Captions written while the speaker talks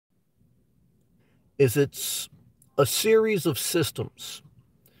is it's a series of systems.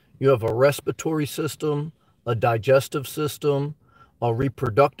 You have a respiratory system, a digestive system, a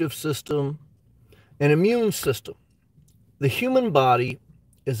reproductive system, an immune system. The human body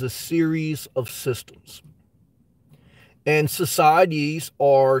is a series of systems. And societies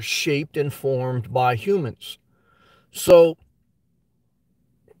are shaped and formed by humans. So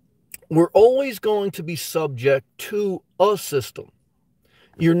we're always going to be subject to a system.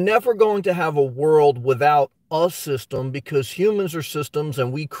 You're never going to have a world without a system because humans are systems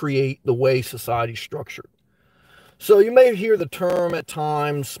and we create the way society's structured. So you may hear the term at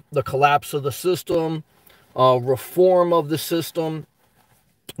times, the collapse of the system, reform of the system.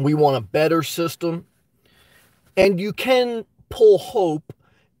 We want a better system. And you can pull hope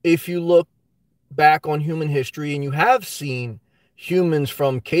if you look back on human history and you have seen humans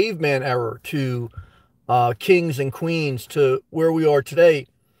from caveman era to kings and queens to where we are today.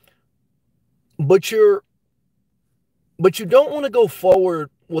 But you don't want to go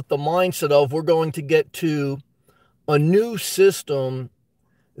forward with the mindset of we're going to get to a new system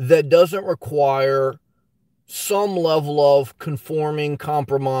that doesn't require some level of conforming,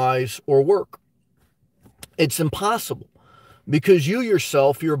 compromise, or work. It's impossible because you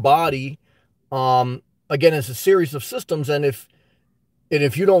yourself, your body, again, is a series of systems. And if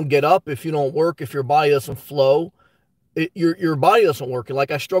you don't get up, if you don't work, if your body doesn't flow, your body doesn't work. Like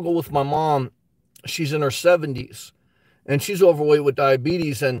I struggle with my mom. She's in her 70s and she's overweight with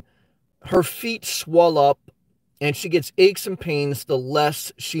diabetes and her feet swell up and she gets aches and pains the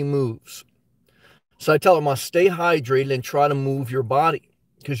less she moves. So I tell her, must stay hydrated and try to move your body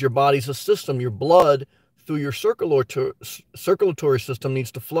because your body's a system. Your blood through your circulatory system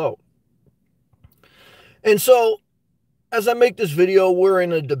needs to flow. And so as I make this video, we're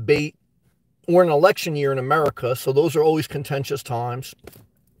in a debate. We're in an election year in America, so those are always contentious times.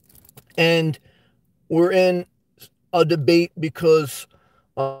 And we're in a debate because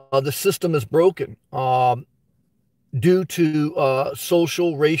the system is broken due to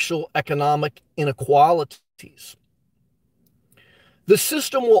social, racial, economic inequalities. The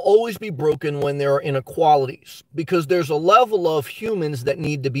system will always be broken when there are inequalities because there's a level of humans that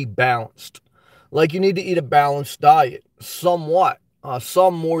need to be balanced. Like you need to eat a balanced diet, somewhat,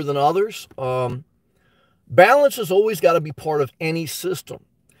 some more than others. Balance has always got to be part of any system.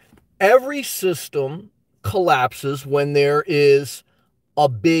 Every system collapses when there is a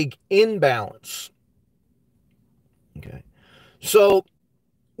big imbalance. Okay. So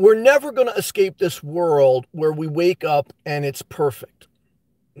we're never going to escape this world where we wake up and it's perfect.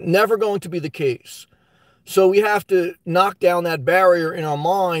 Never going to be the case. So we have to knock down that barrier in our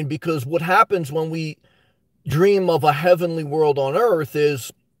mind because what happens when we dream of a heavenly world on earth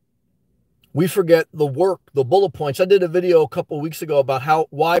is we forget the work, the bullet points. I did a video a couple of weeks ago about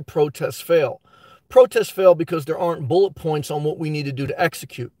why protests fail. Protests fail because there aren't bullet points on what we need to do to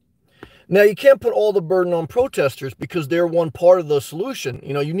execute. Now, you can't put all the burden on protesters because they're one part of the solution.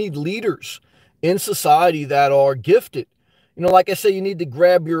 You know, you need leaders in society that are gifted. You know, like I say, you need to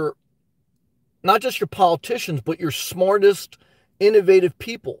grab not just your politicians, but your smartest, innovative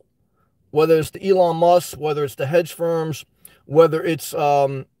people, whether it's the Elon Musk, whether it's the hedge firms, whether it's,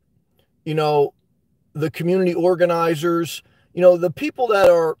 the community organizers, the people that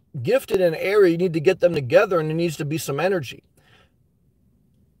are gifted in an area, you need to get them together and there needs to be some energy.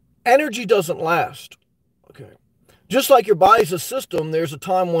 Energy doesn't last. Okay. Just like your body's a system, there's a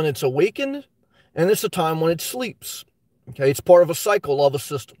time when it's awakened and there's a time when it sleeps. Okay. It's part of a cycle of a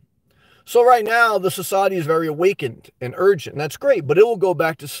system. So right now, the society is very awakened and urgent, and that's great, but it will go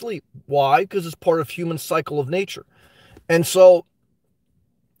back to sleep. Why? Because it's part of human cycle of nature. And so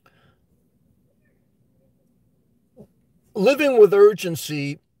living with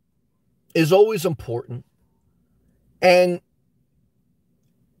urgency is always important. And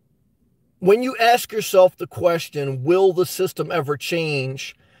when you ask yourself the question, will the system ever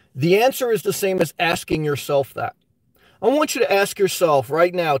change? The answer is the same as asking yourself that. I want you to ask yourself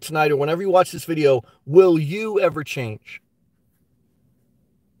right now, tonight, or whenever you watch this video, will you ever change?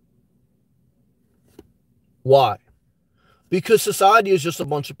 Why? Because society is just a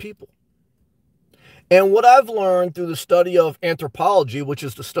bunch of people. And what I've learned through the study of anthropology, which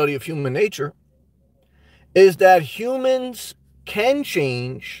is the study of human nature, is that humans can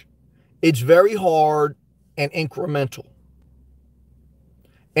change. It's very hard and incremental.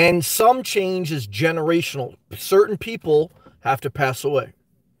 And some change is generational. Certain people have to pass away.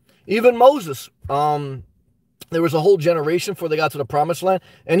 Even Moses, there was a whole generation before they got to the promised land,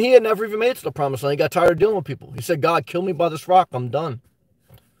 and he had never even made it to the promised land. He got tired of dealing with people. He said, God, kill me by this rock. I'm done.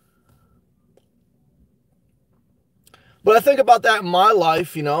 But I think about that in my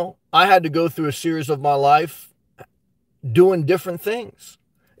life, you know, I had to go through a series of my life doing different things.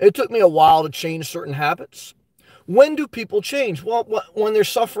 It took me a while to change certain habits. When do people change? Well, when their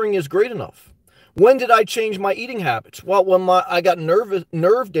suffering is great enough. When did I change my eating habits? Well, when I got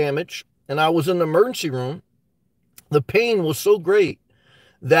nerve damage and I was in the emergency room, the pain was so great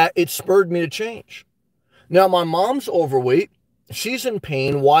that it spurred me to change. Now, my mom's overweight. She's in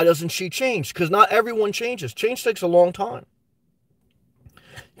pain. Why doesn't she change? Because not everyone changes. Change takes a long time.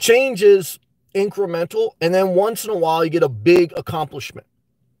 Change is incremental, and then once in a while you get a big accomplishment.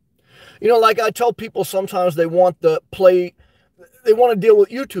 You know, like I tell people sometimes they want to deal with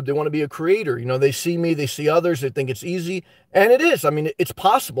YouTube. They want to be a creator. You know, they see me, they see others, they think it's easy. And it is. I mean, it's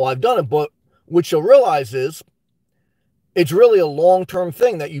possible. I've done it. But what you'll realize is it's really a long-term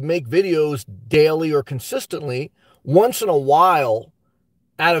thing that you make videos daily or consistently. Once in a while,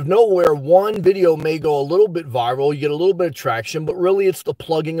 out of nowhere, one video may go a little bit viral. You get a little bit of traction, but really it's the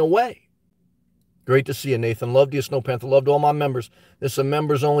plugging away. Great to see you, Nathan. Love you, Snow Panther. Love to all my members. This is a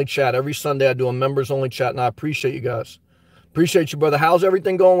members-only chat. Every Sunday I do a members-only chat, and I appreciate you guys. Appreciate you, brother. How's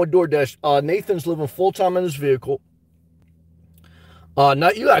everything going with DoorDash? Nathan's living full-time in his vehicle.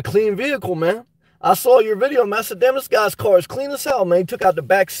 You got a clean vehicle, man. I saw your video, man. I said, damn, this guy's car is clean as hell, man. He took out the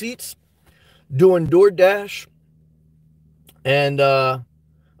back seats doing DoorDash. And I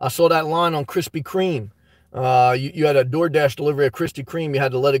saw that line on Krispy Kreme. You had a DoorDash delivery at Krispy Kreme. You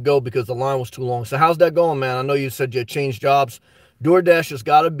had to let it go because the line was too long. So how's that going, man? I know you said you changed jobs. DoorDash has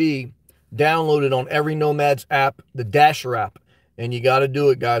got to be downloaded on every Nomads app, the Dasher app. And you got to do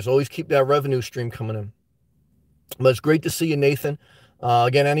it, guys. Always keep that revenue stream coming in. But it's great to see you, Nathan.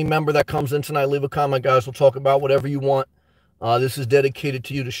 Again, any member that comes in tonight, leave a comment, guys. We'll talk about whatever you want. This is dedicated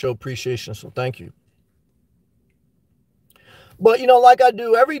to you to show appreciation, so thank you. But, you know, like I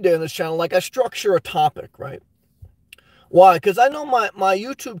do every day on this channel, like I structure a topic, right? Why? Because I know my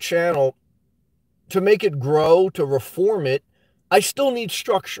YouTube channel, to make it grow, to reform it, I still need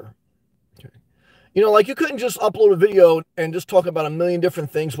structure. Okay. You know, like you couldn't just upload a video and just talk about a million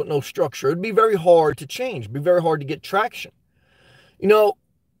different things with no structure. It'd be very hard to change. It'd be very hard to get traction. You know,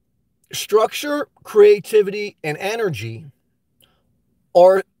 structure, creativity, and energy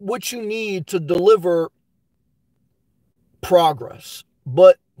are what you need to deliver progress.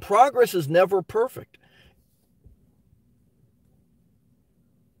 But progress is never perfect.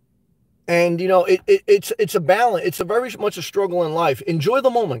 And, you know, it's a balance. It's a very much a struggle in life. Enjoy the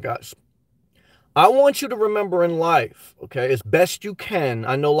moment, guys. I want you to remember in life, okay, as best you can.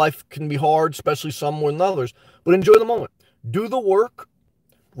 I know life can be hard, especially some more than others, but enjoy the moment. Do the work,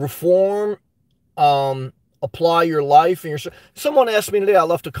 reform, apply your life. And someone asked me today, I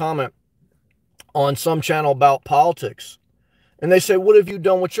left a comment on some channel about politics. And they say, what have you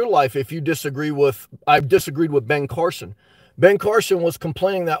done with your life if you disagree with, I've disagreed with Ben Carson. Ben Carson was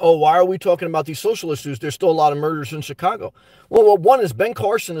complaining that, oh, why are we talking about these social issues? There's still a lot of murders in Chicago. Well, one is Ben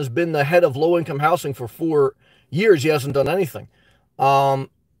Carson has been the head of low-income housing for 4 years. He hasn't done anything.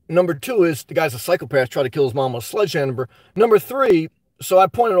 Number two is the guy's a psychopath, tried to kill his mom with a sledgehammer. Number three, so I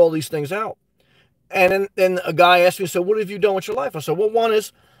pointed all these things out. And then a guy asked me, so what have you done with your life? I said, well, one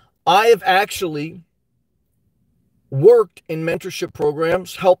is I have actually worked in mentorship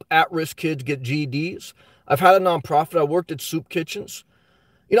programs, help at-risk kids get GEDs. I've had a nonprofit. I worked at soup kitchens.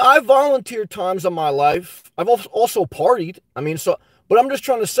 You know, I've volunteered times in my life. I've also partied. I mean, so, but I'm just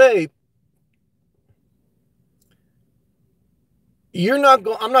trying to say, I'm not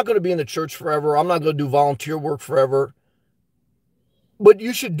going to be in the church forever. I'm not going to do volunteer work forever. But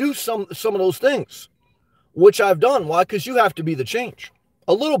you should do some of those things, which I've done. Why? Because you have to be the change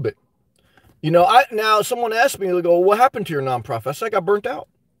a little bit. You know, now someone asked me, they go, what happened to your nonprofit? I said, I got burnt out.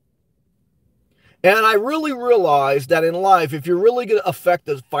 And I really realized that in life, if you're really going to affect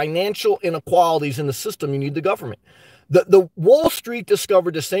the financial inequalities in the system, you need the government. The Wall Street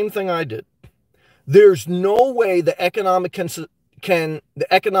discovered the same thing I did. There's no way the economic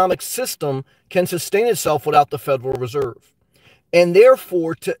system can sustain itself without the Federal Reserve. And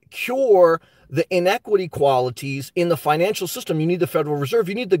therefore, to cure the inequity qualities in the financial system, you need the Federal Reserve.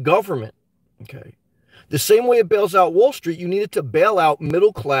 You need the government. Okay. The same way it bails out Wall Street, you need it to bail out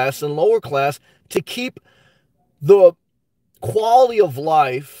middle class and lower class to keep the quality of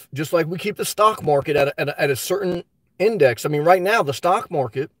life, just like we keep the stock market at a certain index. I mean, right now, the stock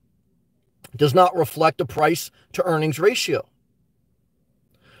market does not reflect a price to earnings ratio.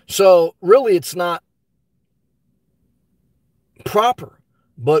 So really, it's not proper,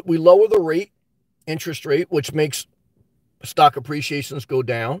 but we lower the rate, interest rate, which makes stock appreciations go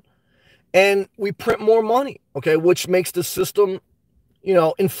down. And we print more money, okay, which makes the system, you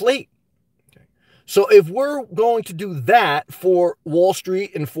know, inflate. Okay. So if we're going to do that for Wall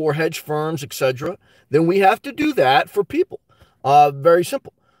Street and for hedge firms, etc., then we have to do that for people. Very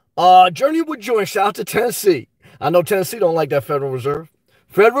simple. Journey would join. Shout out to Tennessee. I know Tennessee don't like that Federal Reserve.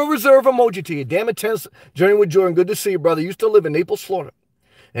 Federal Reserve emoji to you. Damn it, Tennessee. Journey with Jordan. Good to see you, brother. You still live in Naples, Florida.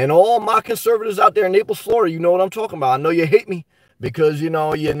 And all my conservatives out there in Naples, Florida, you know what I'm talking about. I know you hate me because, you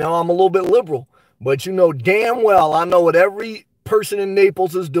know I'm a little bit liberal. But you know damn well I know what every person in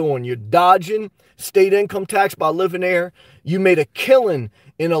Naples is doing. You're dodging state income tax by living there. You made a killing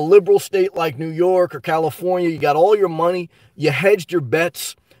in a liberal state like New York or California. You got all your money. You hedged your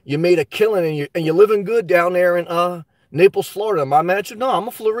bets. You made a killing, and you're living good down there in Naples, Florida. Am I mad? No, I'm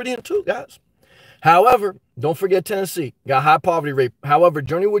a Floridian too, guys. However, don't forget Tennessee. Got high poverty rate. However,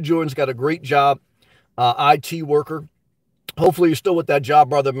 Journey with Jordan's got a great job, IT worker. Hopefully you're still with that job,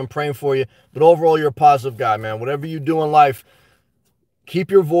 brother. I've been praying for you. But overall, you're a positive guy, man. Whatever you do in life,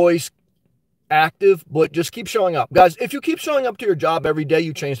 keep your voice active, but just keep showing up. Guys, if you keep showing up to your job every day,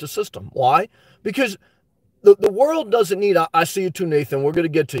 you change the system. Why? Because the world doesn't need, I see you too, Nathan. We're going to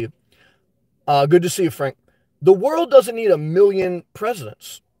get to you. Good to see you, Frank. The world doesn't need a million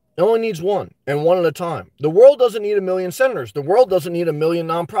presidents. It only needs one, and one at a time. The world doesn't need a million senators. The world doesn't need a million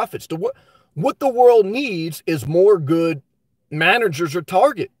nonprofits. What the world needs is more good managers or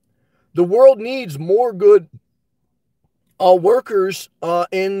Target. The world needs more good workers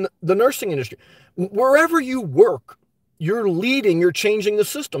in the nursing industry. Wherever you work, you're leading, you're changing the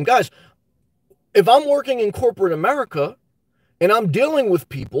system. Guys, if I'm working in corporate America and I'm dealing with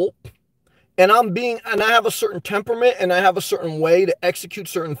people and I have a certain temperament and I have a certain way to execute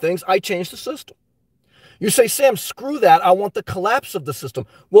certain things, I change the system. You say, Sam, screw that. I want the collapse of the system.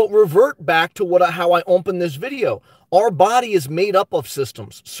 Well, revert back to how I opened this video. Our body is made up of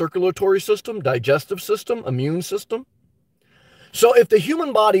systems: circulatory system, digestive system, immune system. So if the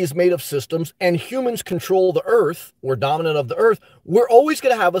human body is made of systems and humans control the earth, we're dominant of the earth, we're always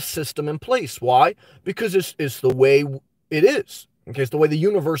going to have a system in place. Why? Because it's the way it is. Okay, it's the way the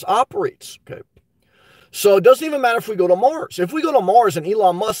universe operates. Okay. So it doesn't even matter if we go to Mars. If we go to Mars and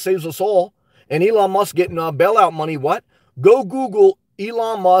Elon Musk saves us all, and Elon Musk getting bailout money, what? Go Google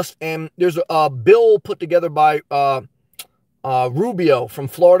Elon Musk, and there's a bill put together by Rubio from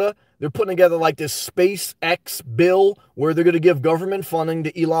Florida. They're putting together like this SpaceX bill where they're going to give government funding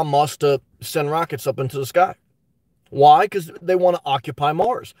to Elon Musk to send rockets up into the sky. Why? Because they want to occupy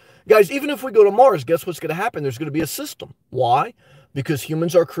Mars. Guys, even if we go to Mars, guess what's going to happen? There's going to be a system. Why? Because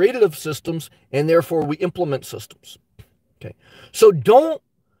humans are created of systems, and therefore we implement systems. Okay. So don't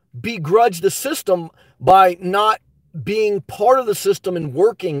begrudge the system by not being part of the system and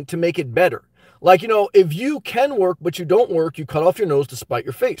working to make it better. Like, if you can work, but you don't work, you cut off your nose to spite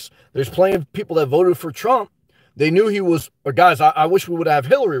your face. There's plenty of people that voted for Trump. They knew he was, or guys, I wish we would have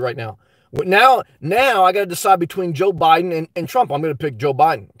Hillary right now. Now I got to decide between Joe Biden and Trump. I'm going to pick Joe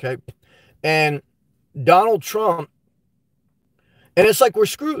Biden. Okay. And Donald Trump, and it's like we're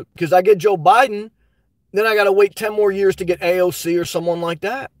screwed because I get Joe Biden, then I got to wait 10 more years to get AOC or someone like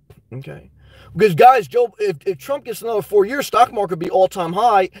that. Okay. Because, guys, if Trump gets another 4 years, stock market will be all-time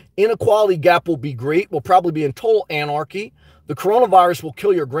high. Inequality gap will be great. We'll probably be in total anarchy. The coronavirus will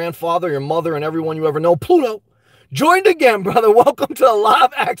kill your grandfather, your mother, and everyone you ever know. Pluto, joined again, brother. Welcome to the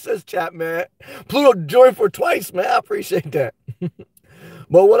live access chat, man. Pluto joined for twice, man. I appreciate that.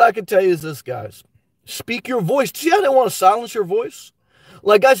 But what I can tell you is this, guys. Speak your voice. See how they want to silence your voice?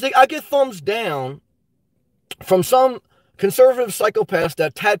 Like, guys, I get thumbs down from some conservative psychopaths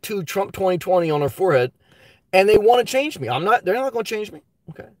that tattooed Trump 2020 on their forehead, and they want to change me. They're not going to change me.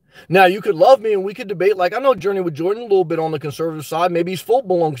 Okay. Now, you could love me and we could debate. Like, I know Journey with Jordan a little bit on the conservative side. Maybe he's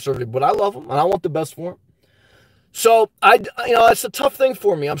full-blown conservative, but I love him and I want the best for him. So, it's a tough thing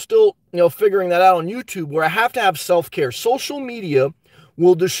for me. I'm still, figuring that out on YouTube where I have to have self-care. Social media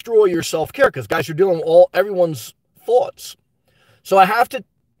will destroy your self-care because, guys, you're dealing with everyone's thoughts. So I have to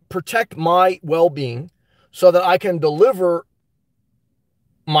protect my well-being so that I can deliver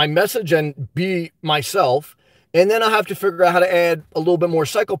my message and be myself. And then I have to figure out how to add a little bit more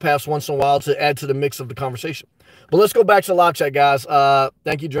psychopaths once in a while to add to the mix of the conversation. But let's go back to the live chat, guys.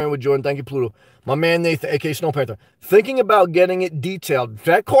 Thank you, Journey with Jordan. Thank you, Pluto. My man, Nathan, a.k.a. Snow Panther. Thinking about getting it detailed.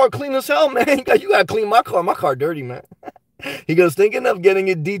 That car clean as hell, man. You got to clean my car. My car dirty, man. He goes, thinking of getting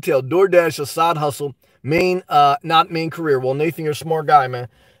it detailed. DoorDash, a side hustle. Not main career. Well, Nathan, you're a smart guy, man.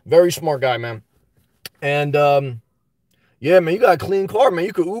 Very smart guy, man. And, yeah, man, you got a clean car, man.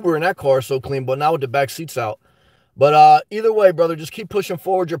 You could Uber in that car so clean, but not with the back seats out. But either way, brother, just keep pushing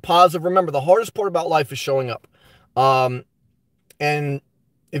forward. You're positive. Remember, the hardest part about life is showing up. And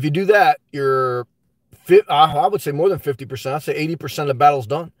if you do that, I would say more than 50%. I'd say 80% of the battle's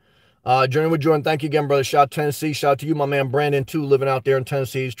done. Journey with Jordan, thank you again, brother. Shout out to Tennessee. Shout out to you, my man Brandon, too, living out there in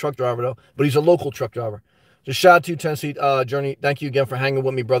Tennessee. He's a truck driver, though, but he's a local truck driver. Just shout out to you, Tennessee, Journey. Thank you again for hanging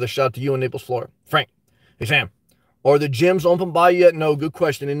with me, brother. Shout out to you in Naples, Florida. Frank, hey, Sam. Are the gyms open by yet? No, good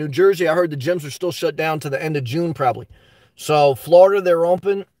question. In New Jersey, I heard the gyms are still shut down to the end of June, probably. So, Florida, they're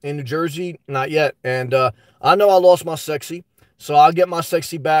open. In New Jersey, not yet. And I know I lost my sexy, so I'll get my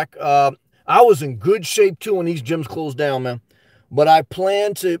sexy back. I was in good shape, too, when these gyms closed down, man. But I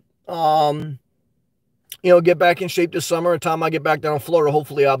plan to, get back in shape this summer. By the time I get back down in Florida,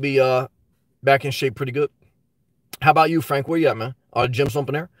 hopefully I'll be back in shape pretty good. How about you, Frank? Where you at, man? Are the gyms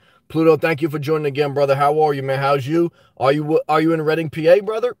open there? Pluto, thank you for joining again, brother. How are you, man? How's you? Are you in Reading, PA,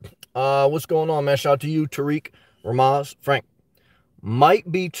 brother? What's going on, man? Shout out to you, Tariq, Ramaz, Frank. Might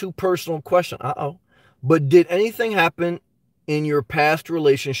be too personal question. But did anything happen in your past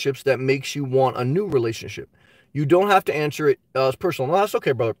relationships that makes you want a new relationship? You don't have to answer it as personal. No, that's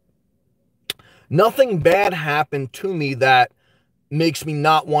okay, brother. Nothing bad happened to me that makes me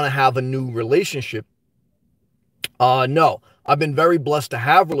not want to have a new relationship. No, I've been very blessed to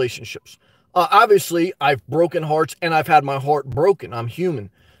have relationships. Obviously, I've broken hearts and I've had my heart broken. I'm human.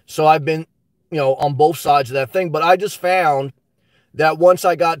 So I've been, on both sides of that thing. But I just found that once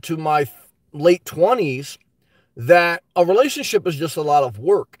I got to my late 20s, that a relationship is just a lot of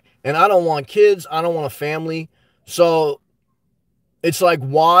work. And I don't want kids. I don't want a family. So it's like,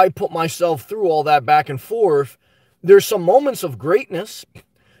 why put myself through all that back and forth? There's some moments of greatness.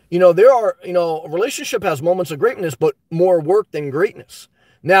 There are, a relationship has moments of greatness, but more work than greatness.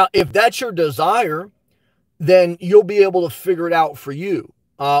 Now, if that's your desire, then you'll be able to figure it out for you.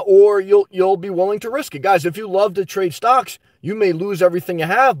 Or you'll be willing to risk it. Guys, if you love to trade stocks, you may lose everything you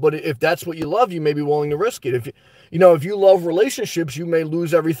have, but if that's what you love, you may be willing to risk it. If you love relationships, you may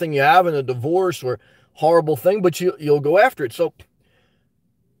lose everything you have in a divorce or horrible thing, but you'll go after it. So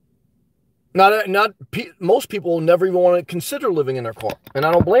most people will never even want to consider living in their car, and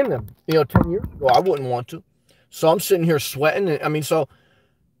I don't blame them. 10 years ago, I wouldn't want to. So I'm sitting here sweating. So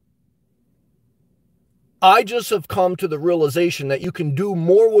I just have come to the realization that you can do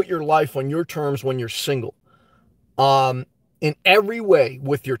more with your life on your terms when you're single. In every way,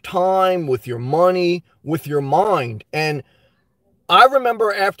 with your time, with your money, with your mind. And I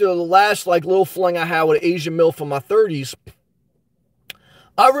remember after the last little fling I had with an Asian MILF in my 30s,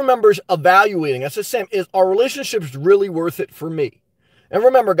 I remember evaluating. I said, Sam, is our relationships really worth it for me? And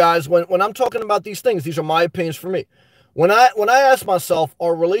remember, guys, when I'm talking about these things, these are my opinions for me. When I asked myself,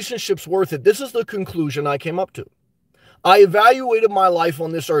 are relationships worth it? This is the conclusion I came up to. I evaluated my life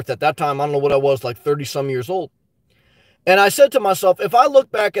on this earth. At that time, I don't know what I was, like 30-some years old. And I said to myself, if I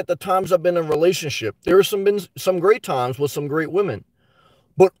look back at the times I've been in a relationship, there have been some great times with some great women.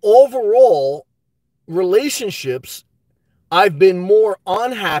 But overall, relationships, I've been more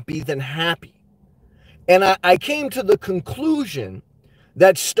unhappy than happy. And I came to the conclusion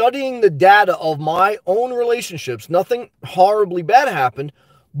that studying the data of my own relationships, nothing horribly bad happened,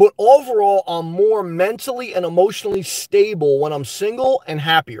 but overall, I'm more mentally and emotionally stable when I'm single and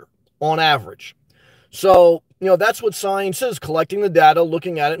happier on average. So, that's what science is, collecting the data,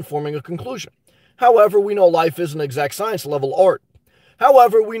 looking at it, and forming a conclusion. However, we know life is an exact science level art.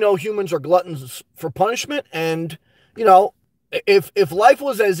 However, we know humans are gluttons for punishment, and, if life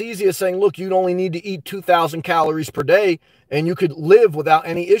was as easy as saying, look, you'd only need to eat 2,000 calories per day and you could live without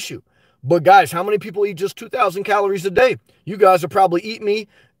any issue. But guys, how many people eat just 2,000 calories a day? You guys are probably eating me.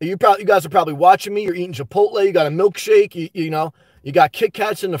 You guys are probably watching me. You're eating Chipotle. You got a milkshake. You got Kit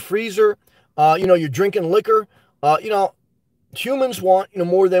Kats in the freezer. You're drinking liquor. Humans want,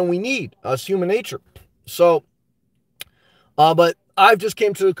 more than we need. It's human nature. So, but I've just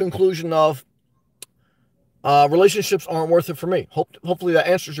came to the conclusion of, relationships aren't worth it for me. Hopefully that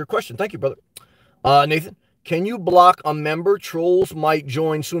answers your question. Thank you, brother. Nathan, can you block a member? Trolls might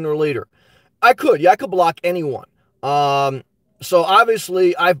join sooner or later. I could. Yeah, I could block anyone. So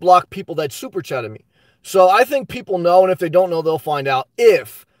obviously I've blocked people that super chatted me. So I think people know, and if they don't know, they'll find out.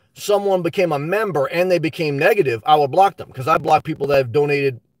 If someone became a member and they became negative, I would block them, because I block people that have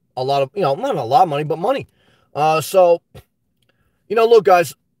donated a lot of, not a lot of money, but money. So, look,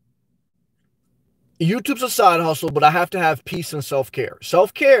 guys, YouTube's a side hustle, but I have to have peace and self-care.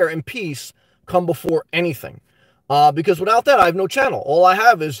 Self-care and peace come before anything. Because without that, I have no channel. All I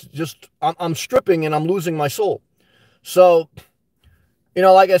have is just, I'm stripping and I'm losing my soul. So,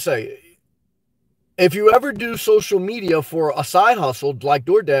 like I say, if you ever do social media for a side hustle like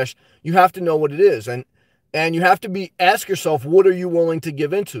DoorDash, you have to know what it is. And you have to ask yourself, what are you willing to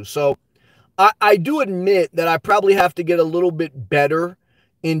give into? So I do admit that I probably have to get a little bit better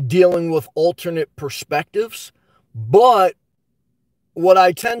in dealing with alternate perspectives, but what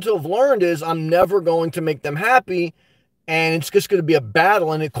I tend to have learned is I'm never going to make them happy, and it's just going to be a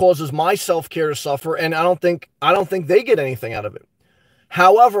battle, and it causes my self-care to suffer, and I don't think they get anything out of it.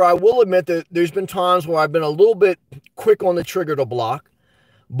 However, I will admit that there's been times where I've been a little bit quick on the trigger to block,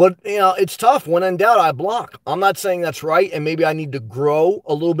 but it's tough. When in doubt, I block. I'm not saying that's right, and maybe I need to grow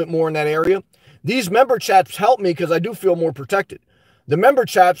a little bit more in that area. These member chats help me because I do feel more protected. The member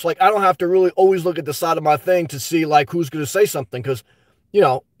chats, like, I don't have to really always look at the side of my thing to see like who's going to say something, because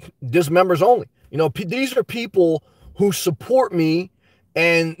this members only. These are people who support me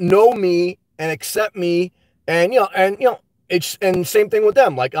and know me and accept me, and it's, and same thing with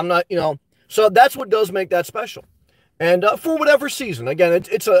them. Like, I'm not, so that's what does make that special. And for whatever season, again,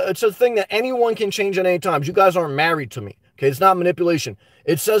 it's a thing that anyone can change at any time. You guys aren't married to me. Okay, it's not manipulation.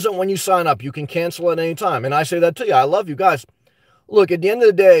 It says it when you sign up. You can cancel at any time, and I say that to you. I love you guys. Look, at the end of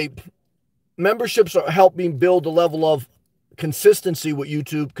the day, memberships help me build a level of consistency with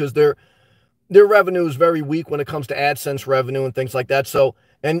YouTube, because their revenue is very weak when it comes to AdSense revenue and things like that. So,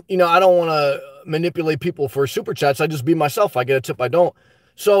 and I don't want to manipulate people for super chats. I just be myself. I get a tip, I don't.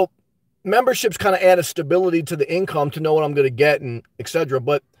 So memberships kind of add a stability to the income to know what I'm going to get and etc.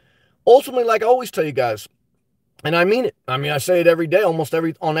 But ultimately, like I always tell you guys, and I mean it. I mean, I say it every day, almost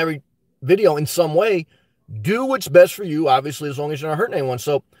on every video in some way. Do what's best for you, obviously, as long as you're not hurting anyone.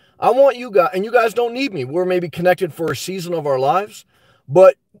 So I want you guys, and you guys don't need me. We're maybe connected for a season of our lives,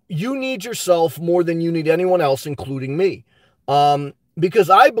 but you need yourself more than you need anyone else, including me. Because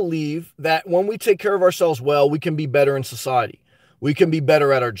I believe that when we take care of ourselves well, we can be better in society. We can be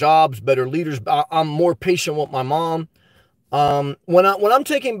better at our jobs, better leaders. I'm more patient with my mom. When I'm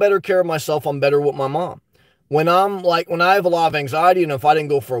taking better care of myself, I'm better with my mom. When I have a lot of anxiety, and if I didn't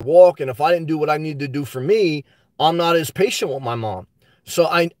go for a walk, and if I didn't do what I need to do for me, I'm not as patient with my mom. So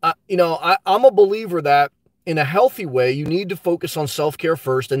I'm a believer that in a healthy way, you need to focus on self-care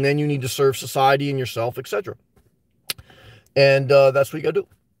first, and then you need to serve society and yourself, etc. And that's what you got to do.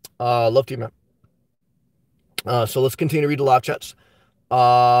 Love to you, man. So let's continue to read the live chats.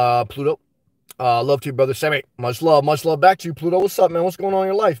 Pluto. Love to you, brother Sammy. Much love back to you, Pluto. What's up, man? What's going on in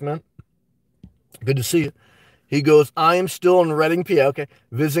your life, man? Good to see you. He goes, I am still in Reading, PA. Okay.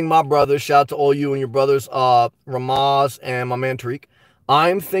 Visiting my brothers. Shout out to all you and your brothers, Ramaz and my man Tariq.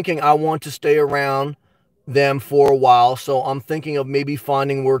 I'm thinking I want to stay around them for a while, so I'm thinking of maybe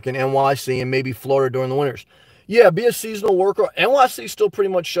finding work in NYC and maybe Florida during the winters. Yeah, be a seasonal worker. NYC is still pretty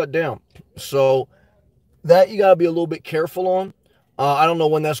much shut down, so that you got to be a little bit careful on. I don't know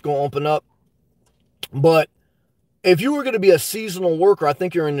when that's going to open up, but if you were going to be a seasonal worker, I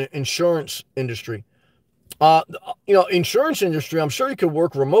think you're in the insurance industry. Insurance industry, I'm sure you could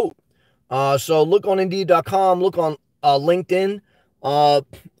work remote. So look on Indeed.com, look on LinkedIn,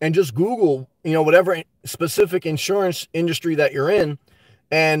 and just Google, whatever specific insurance industry that you're in,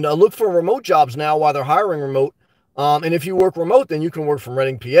 and look for remote jobs now while they're hiring remote. And if you work remote, then you can work from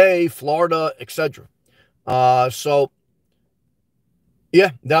Reading, PA, Florida, etc. So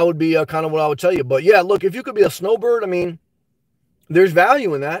yeah, that would be kind of what I would tell you. But yeah, look, if you could be a snowbird, I mean, there's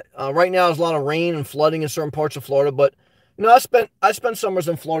value in that. Right now, there's a lot of rain and flooding in certain parts of Florida, but I spent summers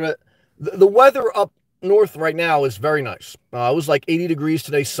in Florida. The weather up north right now is very nice. It was like 80 degrees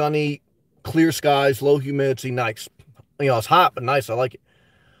today, sunny, clear skies, low humidity, nice. It's hot but nice. I like it.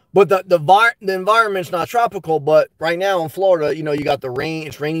 But the environment's not tropical. But right now in Florida, you got the rain.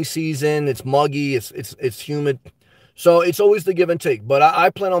 It's rainy season. It's muggy. It's humid. So it's always the give and take. But I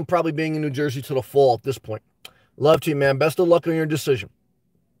plan on probably being in New Jersey till the fall at this point. Love to you, man. Best of luck on your decision.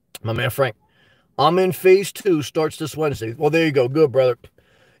 My man Frank. I'm in phase 2, starts this Wednesday. Well, there you go. Good, brother.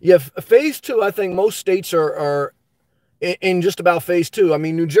 Yeah, phase 2, I think most states are in just about phase 2. I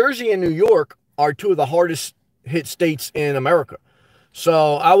mean, New Jersey and New York are 2 of the hardest hit states in America.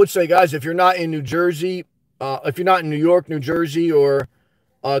 So I would say, guys, if you're not in New Jersey, if you're not in New York, New Jersey, or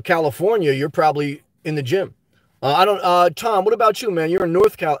California, you're probably in the gym. Tom, what about you, man? You're in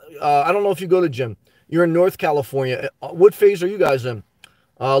North Cal. I don't know if you go to gym. You're in North California. What phase are you guys in?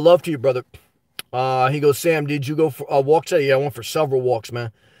 Love to you, brother. He goes, Sam, did you go for a walk today? Yeah, I went for several walks,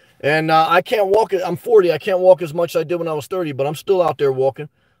 man. And I can't walk. I'm 40. I can't walk as much as I did when I was 30, but I'm still out there walking.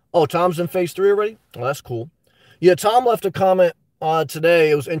 Oh, Tom's in phase 3 already? Well, that's cool. Yeah, Tom left a comment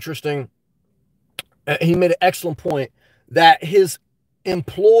today. It was interesting. He made an excellent point that his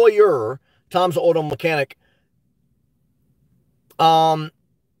employer, Tom's an auto mechanic,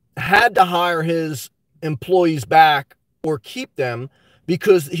 had to hire his employees back or keep them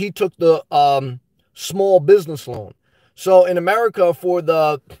because he took the small business loan. So in America, for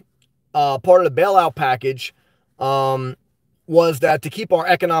the part of the bailout package, was that to keep our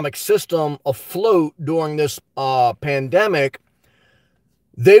economic system afloat during this pandemic,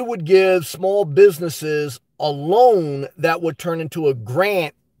 they would give small businesses a loan that would turn into a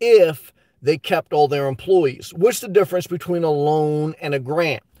grant if they kept all their employees. What's the difference between a loan and a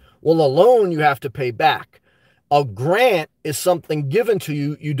grant? Well, a loan you have to pay back. A grant is something given to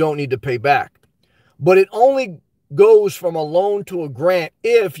you, you don't need to pay back. But it only goes from a loan to a grant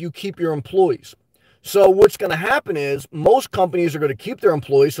if you keep your employees. So what's going to happen is most companies are going to keep their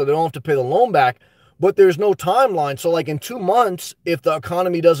employees so they don't have to pay the loan back, but there's no timeline. So like in 2 months, if the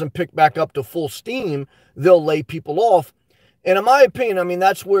economy doesn't pick back up to full steam, they'll lay people off. And in my opinion, I mean,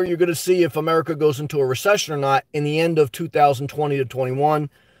 that's where you're going to see if America goes into a recession or not in the end of 2020 to 21.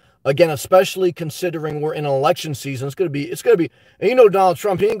 Again, especially considering we're in an election season, it's going to be, and you know, Donald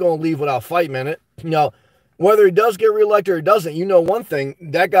Trump, he ain't going to leave without fighting in it. You know, whether he does get reelected or he doesn't, you know one thing,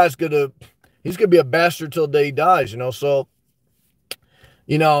 that guy's he's going to be a bastard till the day he dies, you know. So,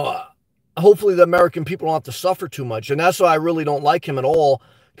 you know, hopefully the American people don't have to suffer too much. And that's why I really don't like him at all,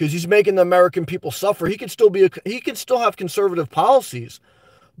 because he's making the American people suffer. He could still have conservative policies,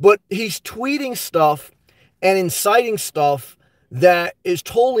 but he's tweeting stuff and inciting stuff that is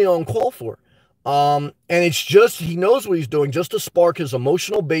totally uncalled for. And it's just, he knows what he's doing just to spark his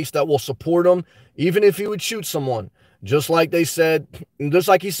emotional base that will support him, even if he would shoot someone. Just like they said, just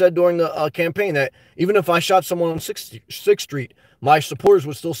like he said during the campaign, that even if I shot someone on 6th Street, my supporters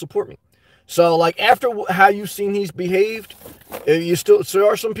would still support me. So, like, after how you've seen he's behaved, there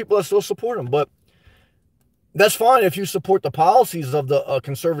are some people that still support him. But that's fine if you support the policies of the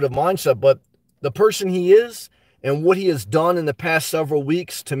conservative mindset. But the person he is and what he has done in the past several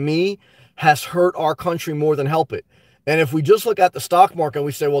weeks, to me, has hurt our country more than help it. And if we just look at the stock market and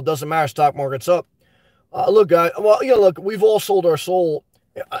we say, well, it doesn't matter, stock market's up. Look, guys, well, you know, look, we've all sold our soul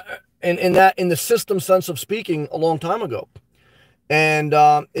in the system sense of speaking a long time ago. And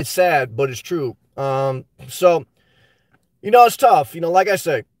it's sad, but it's true. So, you know, it's tough. You know, like I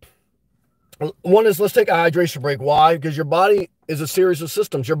say, one is, let's take a hydration break. Why? Because your body is a series of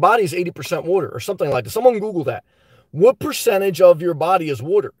systems. Your body is 80% water or something like that. Someone Google that. What percentage of your body is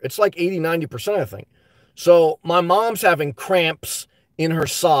water? It's like 80, 90%, I think. So my mom's having cramps in her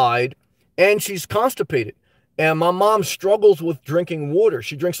side, and she's constipated. And my mom struggles with drinking water.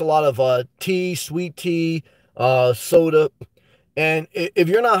 She drinks a lot of tea, sweet tea, soda. And if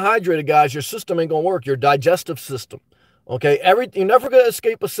you're not hydrated, guys, your system ain't going to work. Your digestive system. Okay? You're never going to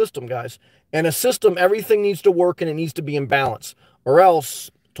escape a system, guys. And a system, everything needs to work and it needs to be in balance. Or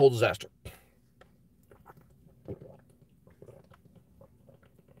else, total disaster.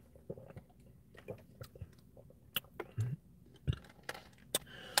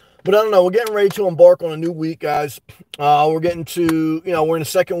 But I don't know. We're getting ready to embark on a new week, guys. We're getting to, you know, we're in the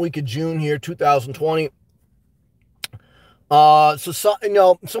second week of June here, 2020. So, you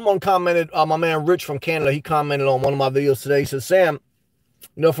know, someone commented, my man Rich from Canada, he commented on one of my videos today. He says, Sam,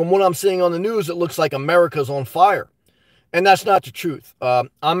 you know, from what I'm seeing on the news, it looks like America's on fire. And that's not the truth.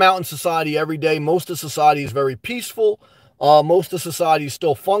 I'm out in society every day. Most of society is very peaceful. Most of society is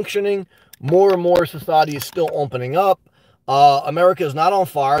still functioning. More and more society is still opening up. America is not on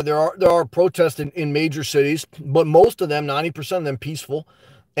fire. There are protests in major cities, but most of them, 90% of them, peaceful.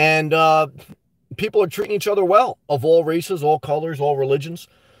 And people are treating each other well, of all races, all colors, all religions.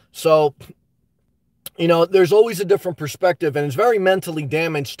 So, you know, there's always a different perspective, and it's very mentally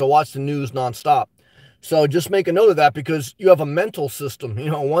damaged to watch the news nonstop. So just make a note of that, because you have a mental system, you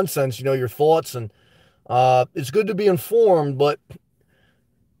know, in one sense, you know, your thoughts, and it's good to be informed, but,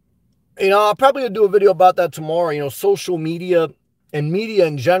 you know, I'll probably do a video about that tomorrow. You know, social media and media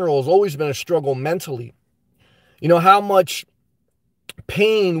in general has always been a struggle mentally. You know, how much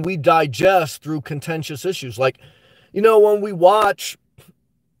pain we digest through contentious issues. Like, you know, when we watch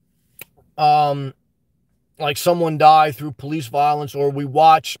like someone die through police violence, or we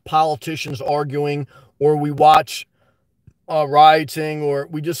watch politicians arguing, or we watch rioting, or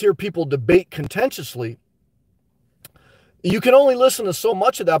we just hear people debate contentiously, you can only listen to so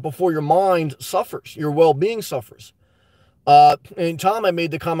much of that before your mind suffers, your well-being suffers. And Tom had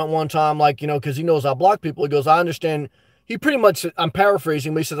made the comment one time, like, you know, because he knows I block people. He goes, I understand. He pretty much, I'm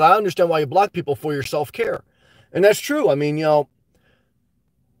paraphrasing, but he says, I understand why you block people, for your self-care. And that's true. I mean, you know,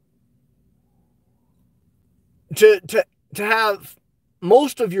 to have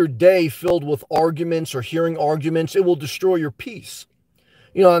most of your day filled with arguments or hearing arguments, it will destroy your peace.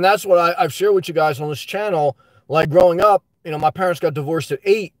 You know, and that's what I've shared with you guys on this channel. Like, growing up, you know, my parents got divorced at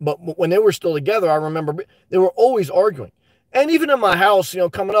 8, but when they were still together, I remember they were always arguing. And even in my house, you know,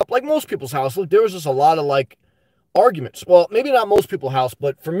 coming up, like most people's house, look, there was just a lot of, like, arguments. Well, maybe not most people's house,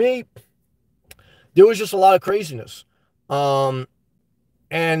 but for me, there was just a lot of craziness. And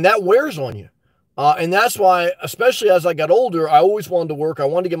that wears on you. And that's why, especially as I got older, I always wanted to work. I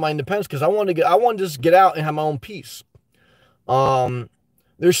wanted to get my independence because I wanted to just get out and have my own peace.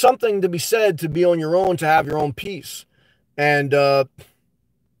 There's something to be said to be on your own, to have your own peace. And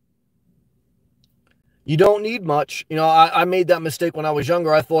you don't need much. You know, I made that mistake when I was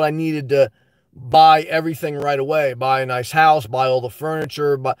younger. I thought I needed to buy everything right away, buy a nice house, buy all the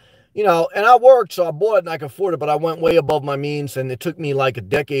furniture, but you know, and I worked, so I bought it and I could afford it, but I went way above my means, and it took me like a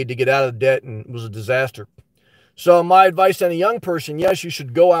decade to get out of debt, and it was a disaster. So my advice to any young person, yes, you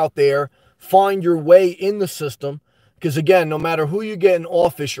should go out there, find your way in the system, because again, no matter who you get in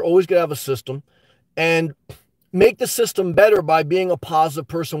office, you're always going to have a system, and make the system better by being a positive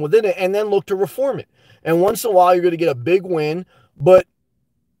person within it, and then look to reform it. And once in a while, you're going to get a big win, but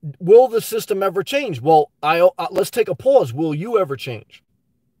will the system ever change? Well, let's take a pause. Will you ever change?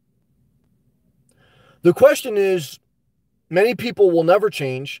 The question is, many people will never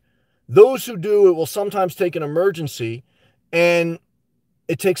change. Those who do, it will sometimes take an emergency, and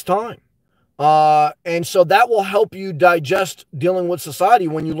it takes time. And so that will help you digest dealing with society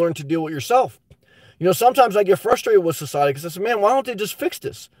when you learn to deal with yourself. You know, sometimes I get frustrated with society because I say, man, why don't they just fix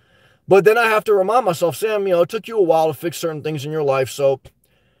this? But then I have to remind myself, Sam, you know, it took you a while to fix certain things in your life. So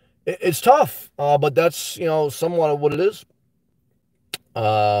it's tough, but that's, you know, somewhat of what it is.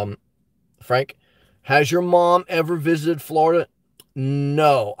 Frank, has your mom ever visited Florida?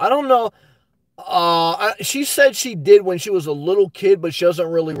 No, I don't know. She said she did when she was a little kid, but she doesn't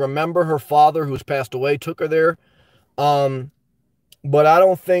really remember. Her father, who's passed away, took her there. But I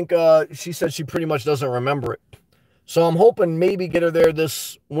don't think, she said she pretty much doesn't remember it. So I'm hoping maybe get her there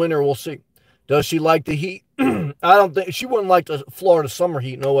this winter. We'll see. Does she like the heat? I don't think, she wouldn't like the Florida summer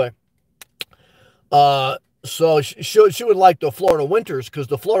heat. No way. So she would like the Florida winters, because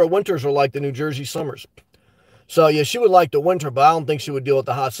the Florida winters are like the New Jersey summers. So yeah, she would like the winter, but I don't think she would deal with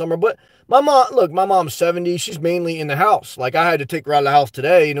the hot summer. But my mom, look, my mom's 70. She's mainly in the house. Like, I had to take her out of the house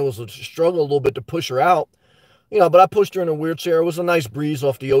today, and it was a struggle a little bit to push her out. You know, but I pushed her in a wheelchair. It was a nice breeze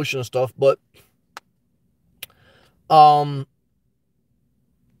off the ocean and stuff. But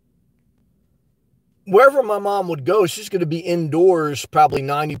wherever my mom would go, she's going to be indoors probably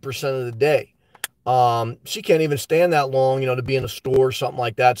 90% of the day. She can't even stand that long, you know, to be in a store or something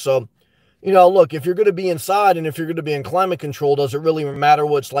like that. So, you know, look, if you're going to be inside and if you're going to be in climate control, does it really matter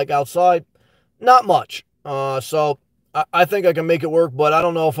what it's like outside? Not much. So I think I can make it work, but I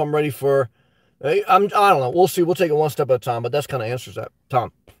don't know if I'm ready for, I don't know. We'll see. We'll take it one step at a time, but that's kind of answers that.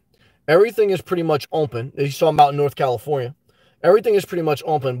 Tom, everything is pretty much open. He's talking about North California. Everything is pretty much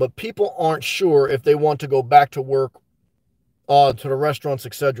open, but people aren't sure if they want to go back to work, to the restaurants,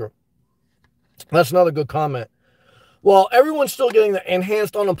 etc. That's another good comment. Well, everyone's still getting the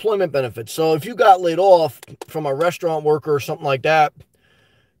enhanced unemployment benefits. So if you got laid off from a restaurant worker or something like that,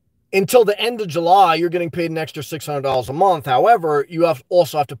 until the end of July, you're getting paid an extra $600 a month. However, you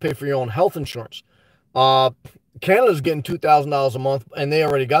also have to pay for your own health insurance. Canada's getting $2,000 a month, and they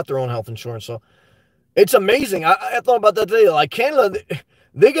already got their own health insurance. So it's amazing. I thought about that today. Like, Canada,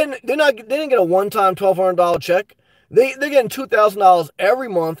 they didn't get a one-time $1,200 check. They're getting $2,000 every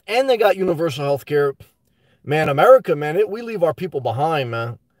month, and they got universal health care. Man, America, man, we leave our people behind,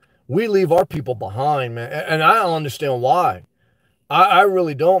 man. We leave our people behind, man. And I don't understand why. I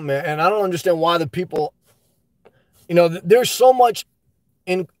really don't, man. And I don't understand why the people, you know, there's so much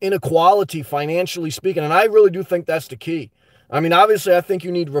inequality, financially speaking. And I really do think that's the key. I mean, obviously, I think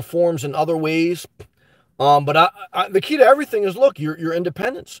you need reforms in other ways. But the key to everything is, look, your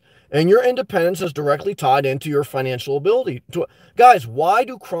independence. And your independence is directly tied into your financial ability. Guys, why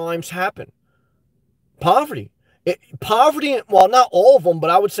do crimes happen? Poverty. Poverty, well, not all of them, but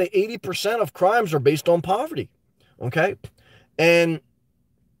I would say 80% of crimes are based on poverty. Okay? And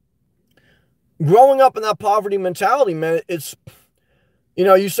growing up in that poverty mentality, man, it's, you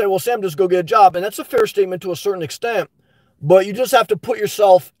know, you say, well, Sam, just go get a job. And that's a fair statement to a certain extent. But you just have to put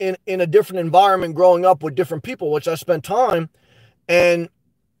yourself in a different environment growing up with different people, which I spent time. And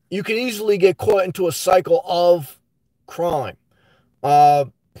you can easily get caught into a cycle of crime.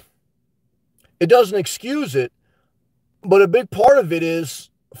 It doesn't excuse it, but a big part of it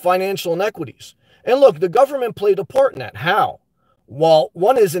is financial inequities. And look, the government played a part in that. How? Well,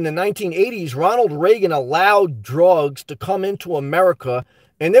 one is in the 1980s, Ronald Reagan allowed drugs to come into America,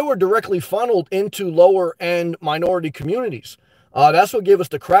 and they were directly funneled into lower-end minority communities. That's what gave us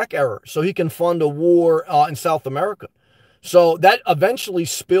the crack era, so he can fund a war in South America. So that eventually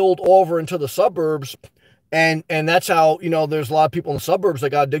spilled over into the suburbs, and that's how, you know, there's a lot of people in the suburbs that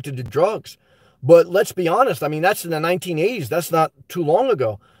got addicted to drugs. But let's be honest, I mean, that's in the 1980s. That's not too long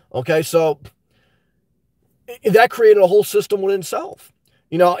ago. Okay, so that created a whole system within itself.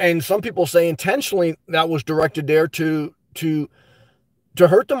 You know, and some people say intentionally that was directed there to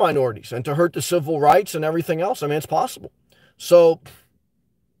hurt the minorities and to hurt the civil rights and everything else. I mean, it's possible. So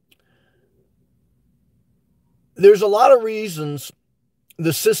there's a lot of reasons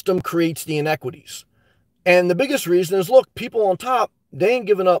the system creates the inequities. And the biggest reason is, look, people on top, they ain't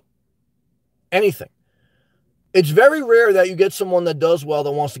giving up anything. It's very rare that you get someone that does well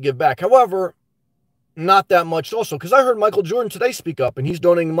that wants to give back. However, not that much also, because I heard Michael Jordan today speak up and he's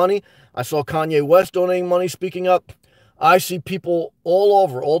donating money. I saw Kanye West donating money, speaking up. I see people all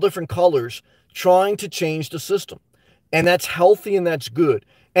over, all different colors, trying to change the system. And that's healthy and that's good.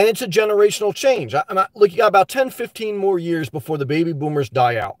 And it's a generational change. Look, you got about 10, 15 more years before the baby boomers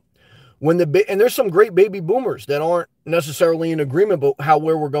die out. And there's some great baby boomers that aren't necessarily in agreement about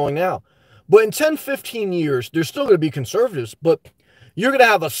where we're going now. But in 10, 15 years, there's still going to be conservatives, but you're going to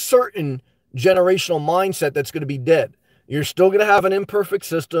have a certain generational mindset that's going to be dead. You're still going to have an imperfect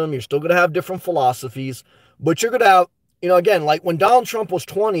system. You're still going to have different philosophies, but you're going to have, you know, again, like when Donald Trump was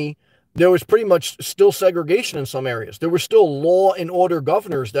 20, there was pretty much still segregation in some areas. There were still law and order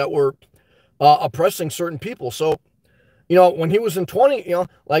governors that were oppressing certain people. So, you know, when he was in 20, you know,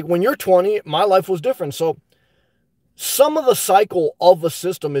 like when you're 20, my life was different. So some of the cycle of a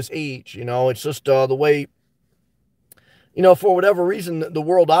system is age, you know, it's just the way, you know, for whatever reason, the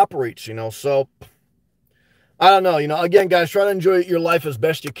world operates, you know. So I don't know, you know, again, guys, try to enjoy your life as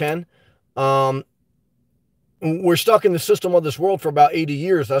best you can. We're stuck in the system of this world for about 80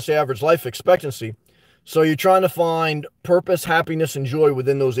 years. That's the average life expectancy. So you're trying to find purpose, happiness, and joy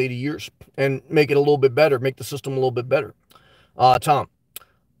within those 80 years and make it a little bit better, make the system a little bit better. Tom,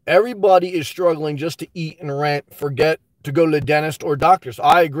 everybody is struggling just to eat and rent, forget to go to the dentist or doctors.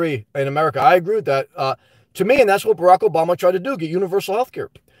 I agree. In America, I agree with that. To me, and that's what Barack Obama tried to do, get universal health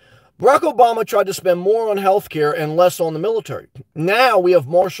care. Barack Obama tried to spend more on health care and less on the military. Now we have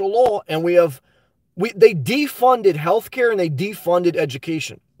martial law and they defunded healthcare and they defunded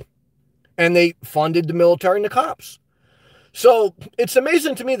education. And they funded the military and the cops. So it's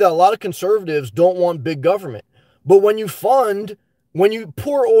amazing to me that a lot of conservatives don't want big government. But when you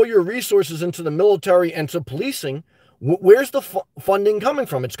pour all your resources into the military and to policing, where's the funding coming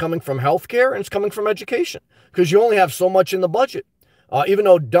from? It's coming from healthcare and it's coming from education because you only have so much in the budget. Even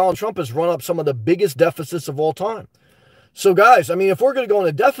though Donald Trump has run up some of the biggest deficits of all time. So guys, I mean, if we're going to go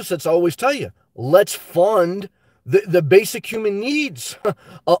into deficits, I always tell you, let's fund the basic human needs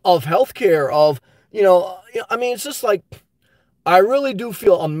of healthcare, of, you know, I mean, it's just like, I really do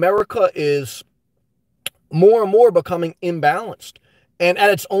feel America is more and more becoming imbalanced and at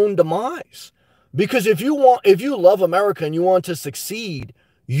its own demise. Because if you love America and you want to succeed,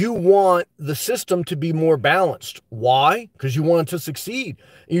 you want the system to be more balanced. Why? Because you want it to succeed.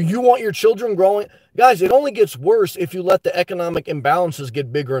 You want your children growing. Guys, it only gets worse if you let the economic imbalances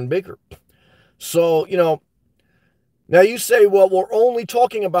get bigger and bigger. So, you know, now you say, well, we're only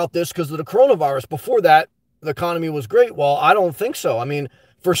talking about this because of the coronavirus. Before that, the economy was great. Well, I don't think so. I mean,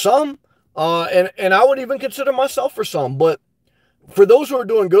 for some, and I would even consider myself for some, but for those who are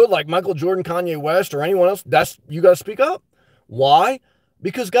doing good, like Michael Jordan, Kanye West, or anyone else, you got to speak up. Why?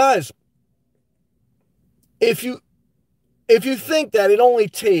 Because, guys, if you think that it only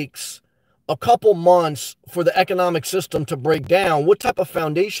takes a couple months for the economic system to break down, what type of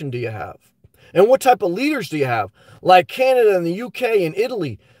foundation do you have? And what type of leaders do you have? Like Canada and the UK and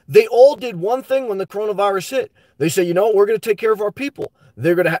Italy, they all did one thing when the coronavirus hit. They say, you know, we're going to take care of our people.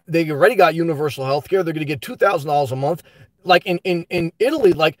 They already got universal health care. They're going to get $2,000 a month. Like in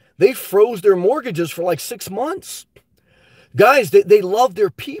Italy, like they froze their mortgages for like 6 months. Guys, they love their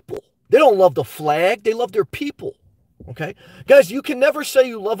people. They don't love the flag. They love their people. Okay? Guys, you can never say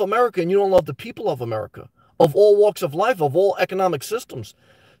you love America and you don't love the people of America, of all walks of life, of all economic systems.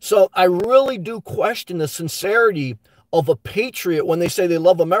 So I really do question the sincerity of a patriot when they say they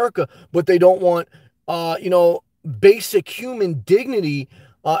love America, but they don't want, you know, basic human dignity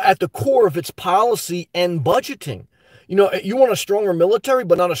at the core of its policy and budgeting. You know, you want a stronger military,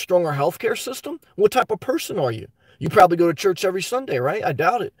 but not a stronger healthcare system? What type of person are you? You probably go to church every Sunday, right? I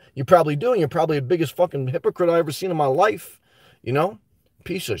doubt it. You probably do, and you're probably the biggest fucking hypocrite I ever seen in my life. You know?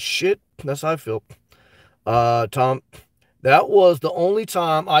 Piece of shit. That's how I feel. Tom, that was the only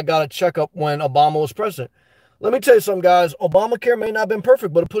time I got a checkup when Obama was president. Let me tell you something, guys. Obamacare may not have been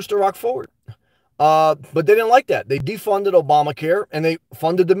perfect, but it pushed the rock forward. But they didn't like that. They defunded Obamacare, and they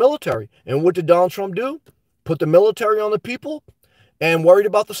funded the military. And what did Donald Trump do? Put the military on the people and worried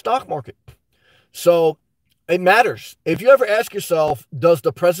about the stock market. So it matters. If you ever ask yourself, does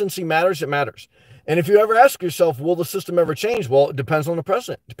the presidency matters? It matters. And if you ever ask yourself, will the system ever change? Well, it depends on the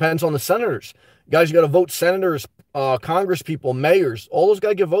president, depends on the senators. Guys, you got to vote senators, Congress people, mayors, all those got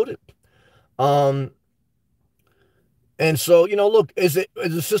to get voted. And so, look, is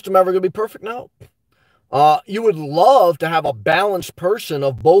the system ever going to be perfect? No. You would love to have a balanced person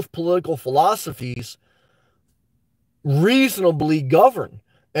of both political philosophies reasonably govern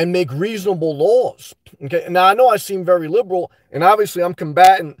and make reasonable laws. Okay. Now, I know I seem very liberal, and obviously I'm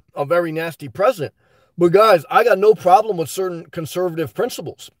combating a very nasty president. But guys, I got no problem with certain conservative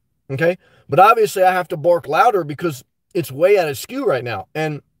principles. Okay. But obviously I have to bark louder because it's way out of skew right now.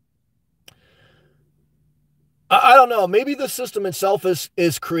 And I don't know. Maybe the system itself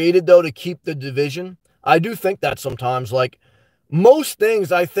is created, though, to keep the division. I do think that sometimes, like most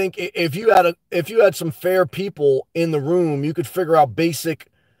things, I think if you had some fair people in the room, you could figure out basic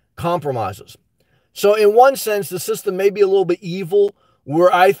compromises. So in one sense, the system may be a little bit evil,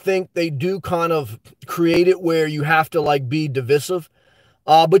 where I think they do kind of create it where you have to like be divisive.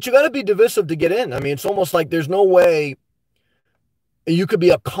 But you got to be divisive to get in. I mean, it's almost like there's no way you could be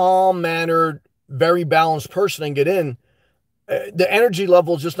a calm-mannered, very balanced person and get in. The energy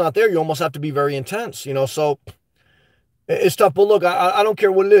level is just not there. You almost have to be very intense, so it's tough. But look, I don't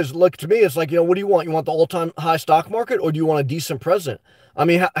care what it is. Look, to me, it's like, what do you want? You want the all-time high stock market, or do you want a decent president? I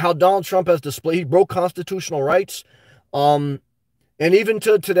mean, how Donald Trump has displayed, he broke constitutional rights. And even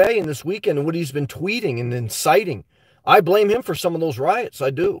to today and this weekend, and what he's been tweeting and inciting, I blame him for some of those riots.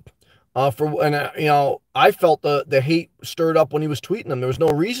 I do. I felt the hate stirred up when he was tweeting them. There was no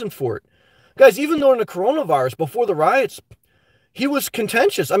reason for it. Guys, even during the coronavirus, before the riots, he was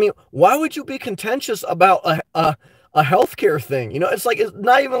contentious. I mean, why would you be contentious about a healthcare thing? It's like, it's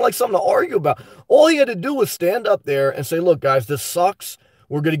not even like something to argue about. All he had to do was stand up there and say, look, guys, this sucks.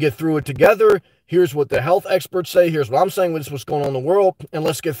 We're going to get through it together. Here's what the health experts say. Here's what I'm saying. This is what's going on in the world, and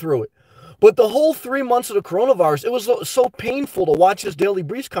let's get through it. But the whole 3 months of the coronavirus, it was so painful to watch his Daily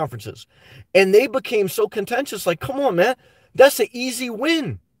Breeze conferences. And they became so contentious. Like, come on, man. That's an easy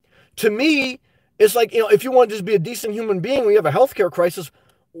win. To me, it's like, if you want to just be a decent human being when you have a healthcare crisis,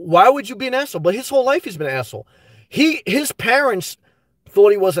 why would you be an asshole? But his whole life he's been an asshole. His parents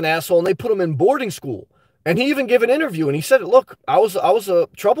thought he was an asshole, and they put him in boarding school. And he even gave an interview, and he said, look, I was a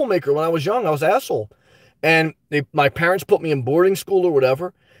troublemaker when I was young. I was an asshole. And my parents put me in boarding school or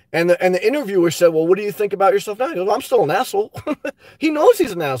whatever. And the interviewer said, well, what do you think about yourself now? He goes, I'm still an asshole. He knows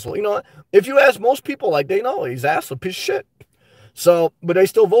he's an asshole. If you ask most people, like, they know he's an asshole, piece of shit. So, but they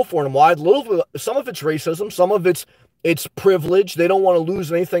still vote for him. Why? Some of it's racism. Some of it's privilege. They don't want to lose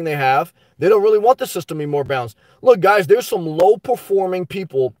anything they have. They don't really want the system to be more balanced. Look, guys, there's some low-performing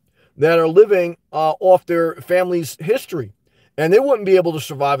people that are living off their family's history. And they wouldn't be able to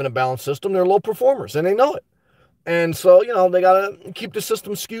survive in a balanced system. They're low performers, and they know it. And so, they got to keep the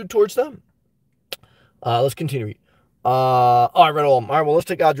system skewed towards them. Let's continue. I read all of them. All right, well, let's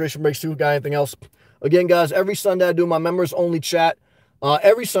take hydration breaks too. Got anything else? Again, guys, every Sunday I do my members-only chat.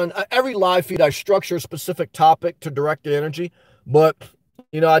 Every live feed, I structure a specific topic to direct the energy. But,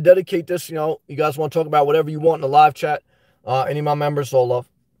 I dedicate this, you guys want to talk about whatever you want in the live chat. Any of my members, all love.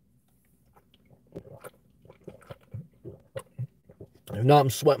 If not, I'm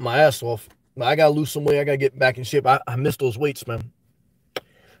sweating my ass off. I got to lose some weight. I got to get back in shape. I miss those weights, man.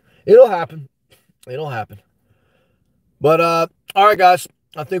 It'll happen. It'll happen. But, all right, guys.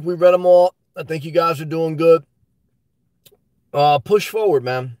 I think we read them all. I think you guys are doing good. Push forward,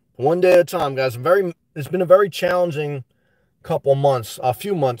 man. One day at a time, guys. It's been a very challenging couple months, a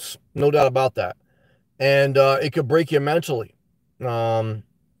few months, no doubt about that. And it could break you mentally.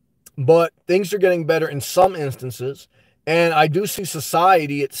 But things are getting better in some instances. And I do see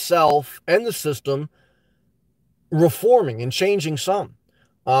society itself and the system reforming and changing some.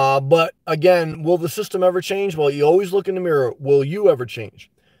 But again, will the system ever change? Well, you always look in the mirror. Will you ever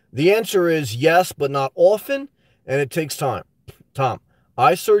change? The answer is yes, but not often. And it takes time. Tom,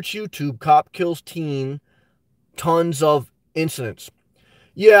 I search YouTube, cop kills teen, tons of incidents.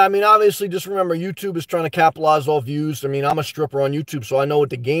 Yeah, I mean, obviously, just remember, YouTube is trying to capitalize off views. I mean, I'm a stripper on YouTube, so I know what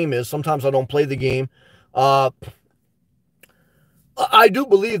the game is. Sometimes I don't play the game. I do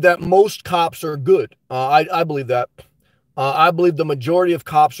believe that most cops are good. I believe that. I believe the majority of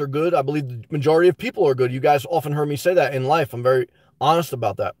cops are good. I believe the majority of people are good. You guys often heard me say that in life. I'm very honest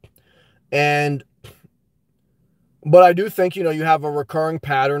about that. But I do think, you have a recurring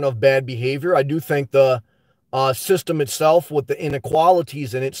pattern of bad behavior. I do think the system itself with the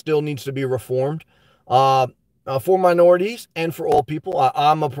inequalities in it still needs to be reformed for minorities and for all people.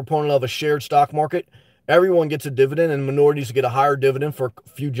 I'm a proponent of a shared stock market. Everyone gets a dividend, and minorities get a higher dividend for a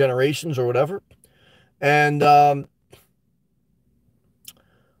few generations or whatever. And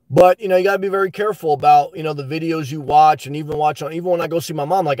But, you know, you got to be very careful about, you know, the videos you watch, and even watch on, even when I go see my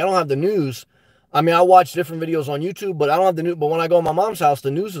mom, like I don't have the news. I mean, I watch different videos on YouTube, but I don't have the news. But when I go to my mom's house,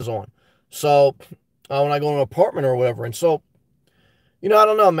 the news is on. So when I go to an apartment or whatever. And so, you know, I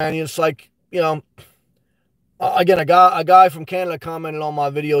don't know, man. It's like, you know, again, a guy from Canada commented on my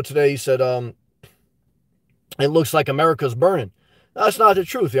video today. He said, it looks like America's burning. That's not the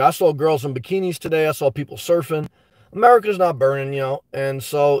truth. Yeah, I saw girls in bikinis today. I saw people surfing. America's not burning, you know. And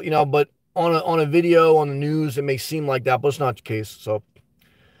so, you know, but on a video, on the news, it may seem like that, but it's not the case. So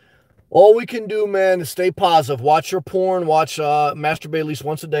all we can do, man, is stay positive. Watch your porn. Watch, masturbate at least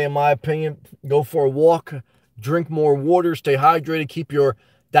once a day, in my opinion. Go for a walk. Drink more water. Stay hydrated. Keep your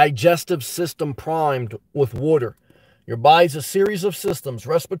digestive system primed with water. Your body's a series of systems: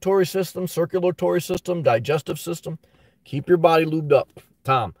 respiratory system, circulatory system, digestive system. Keep your body lubed up.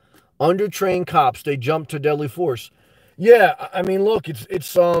 Tom, undertrained cops, they jump to deadly force. Yeah, I mean, look,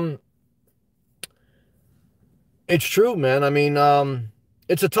 it's true, man. I mean,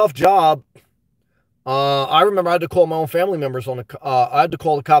 it's a tough job. I remember I had to call my own family members on the. I had to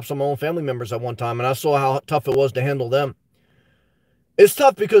call the cops on my own family members at one time, and I saw how tough it was to handle them. It's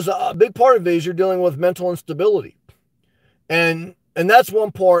tough because a big part of it is you're dealing with mental instability, and that's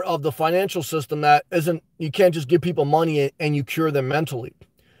one part of the financial system that isn't. You can't just give people money and you cure them mentally.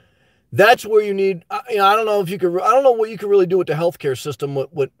 That's where you need. You know, I don't know if you could. I don't know what you could really do with the healthcare system.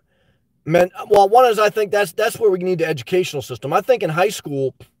 With men. Well, one is I think that's where we need the educational system. I think in high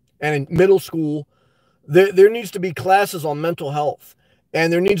school and in middle school, there needs to be classes on mental health,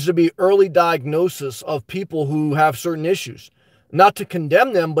 and there needs to be early diagnosis of people who have certain issues, not to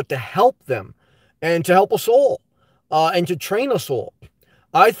condemn them, but to help them, and to help us all, and to train us all.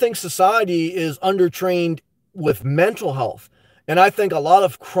 I think society is undertrained with mental health. And I think a lot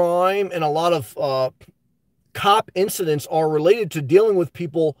of crime and a lot of cop incidents are related to dealing with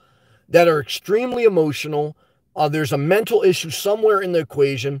people that are extremely emotional. There's a mental issue somewhere in the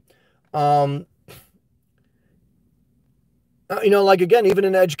equation. You know, like, again, even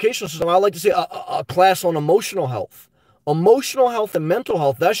in the educational system, I like to say a class on emotional health. Emotional health and mental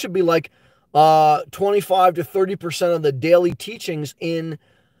health, that should be like 25 to 30% of the daily teachings in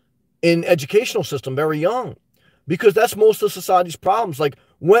educational system, very young. Because that's most of society's problems. Like,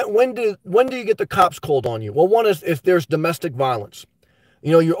 when do you get the cops called on you? Well, one is if there's domestic violence.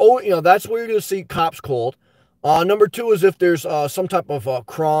 You know, that's where you're going to see cops called. Number two is if there's some type of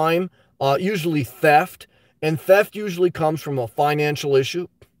crime, usually theft. And theft usually comes from a financial issue.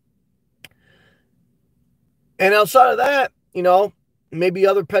 And outside of that, you know, maybe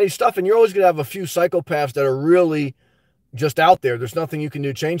other petty stuff. And you're always going to have a few psychopaths that are really just out there. There's nothing you can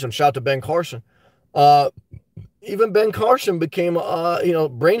do to change them. Shout out to Ben Carson. Even Ben Carson became, you know,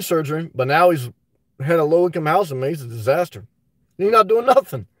 brain surgeon, but now he's head of low-income housing. Man, he's a disaster. He's not doing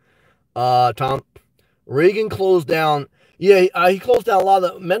nothing. Tom, Reagan closed down. Yeah, he closed down a lot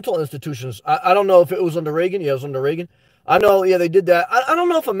of the mental institutions. I don't know if it was under Reagan. Yeah, it was under Reagan. I know, yeah, they did that. I don't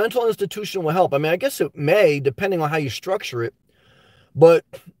know if a mental institution will help. I mean, I guess it may, depending on how you structure it. But,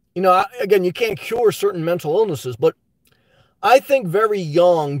 you know, again, you can't cure certain mental illnesses, but I think very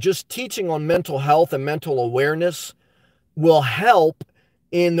young, just teaching on mental health and mental awareness will help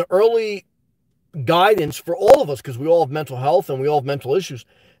in the early guidance for all of us, because we all have mental health and we all have mental issues.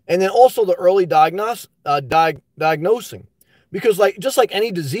 And then also the early diagnosing. Because just like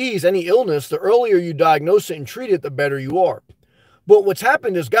any disease, any illness, the earlier you diagnose it and treat it, the better you are. But what's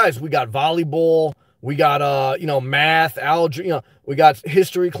happened is, guys, we got volleyball, we got, you know, math, algebra, you know, we got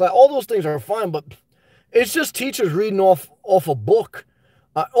history class. All those things are fine, but it's just teachers reading off a book.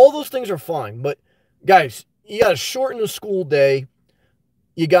 All those things are fine. But, guys, you got to shorten the school day.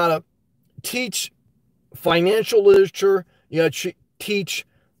 You got to teach financial literature. You got to teach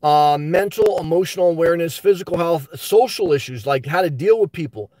mental, emotional awareness, physical health, social issues, like how to deal with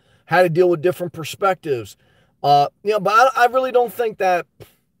people, how to deal with different perspectives. You know, but I really don't think that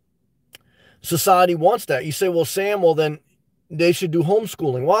society wants that. You say, well, Sam, well, then they should do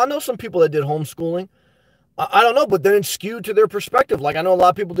homeschooling. Well, I know some people that did homeschooling. I don't know, but then it's skewed to their perspective. Like, I know a lot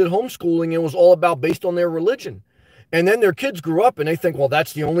of people did homeschooling and it was all about based on their religion. And then their kids grew up and they think, well,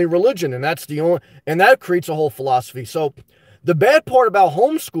 that's the only religion and that's the only, and that creates a whole philosophy. So the bad part about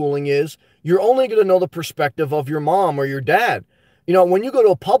homeschooling is you're only going to know the perspective of your mom or your dad. You know, when you go to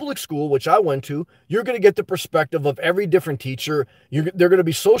a public school, which I went to, you're going to get the perspective of every different teacher. They're going to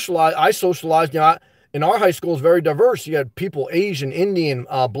be socialized. I socialized, you know, in our high school is very diverse. You had people, Asian, Indian,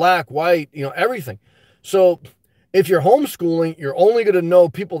 black, white, you know, everything. So if you're homeschooling, you're only going to know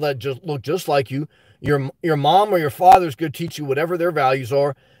people that just look just like you. Your mom or your father is going to teach you whatever their values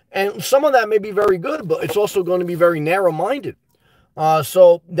are. And some of that may be very good, but it's also going to be very narrow-minded.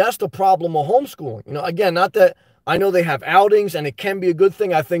 So that's the problem of homeschooling. Again, not that I know they have outings and it can be a good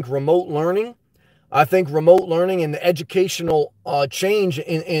thing. I think remote learning and the educational change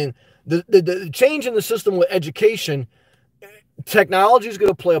in the change in the system with education, technology is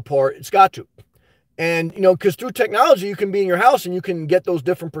going to play a part. It's got to. And, because through technology, you can be in your house and you can get those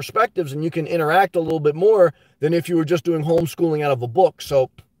different perspectives and you can interact a little bit more than if you were just doing homeschooling out of a book. So,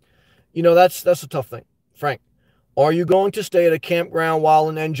 that's a tough thing. Frank, are you going to stay at a campground while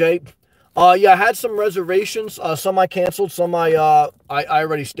in NJ? Yeah, I had some reservations. Some I canceled. Some I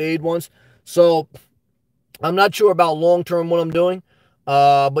already stayed once. So I'm not sure about long-term what I'm doing.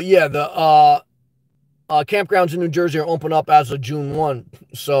 But yeah, the campgrounds in New Jersey are open up as of June 1.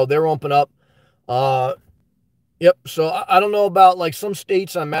 So they're open up. Yep. So I don't know about like some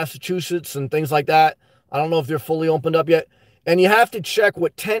states on Massachusetts and things like that. I don't know if they're fully opened up yet. And you have to check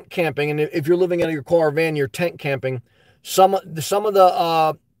with tent camping. And if you're living out of your car or van, you're tent camping. Some of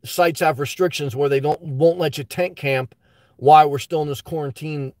the sites have restrictions where they won't let you tent camp while we're still in this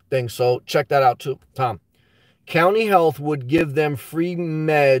quarantine thing. So check that out too, Tom. County Health would give them free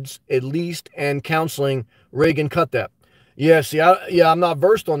meds at least and counseling. Reagan cut that. Yeah, see, I'm not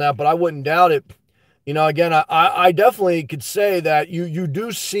versed on that, but I wouldn't doubt it. Again, I definitely could say that you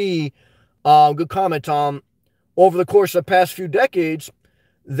do see, good comment, Tom, over the course of the past few decades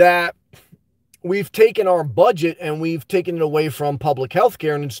that we've taken our budget and we've taken it away from public health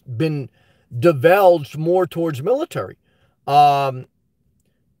care and it's been divulged more towards military. And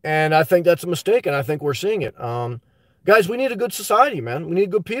I think that's a mistake, and I think we're seeing it. Guys, we need a good society, man. We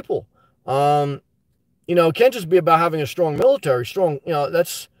need good people. It can't just be about having a strong military.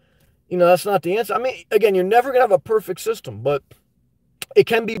 That's not the answer. I mean, again, you're never going to have a perfect system, but it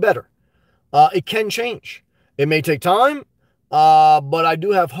can be better. It can change. It may take time, but I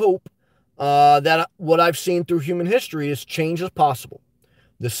do have hope that what I've seen through human history is change is possible.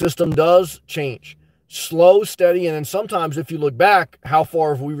 The system does change. Slow, steady, and then sometimes if you look back, how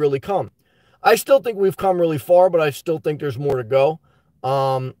far have we really come? I still think we've come really far, but I still think there's more to go.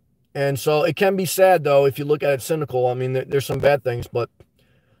 And so it can be sad, though, if you look at it cynical. I mean, there's some bad things, but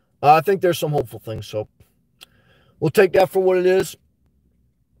I think there's some hopeful things. So we'll take that for what it is.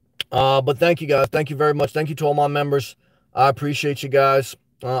 But thank you, guys. Thank you very much. Thank you to all my members. I appreciate you guys.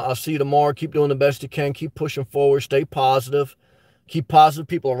 I'll see you tomorrow. Keep doing the best you can. Keep pushing forward. Stay positive. Keep positive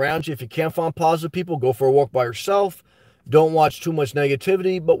people around you. If you can't find positive people, go for a walk by yourself. Don't watch too much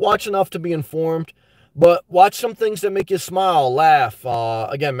negativity, but watch enough to be informed. But watch some things that make you smile, laugh,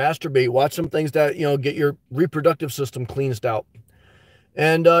 again, masturbate. Watch some things that, get your reproductive system cleansed out.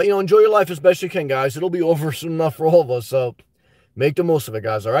 And, enjoy your life as best you can, guys. It'll be over soon enough for all of us. So make the most of it,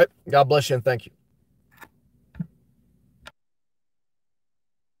 guys, all right? God bless you and thank you.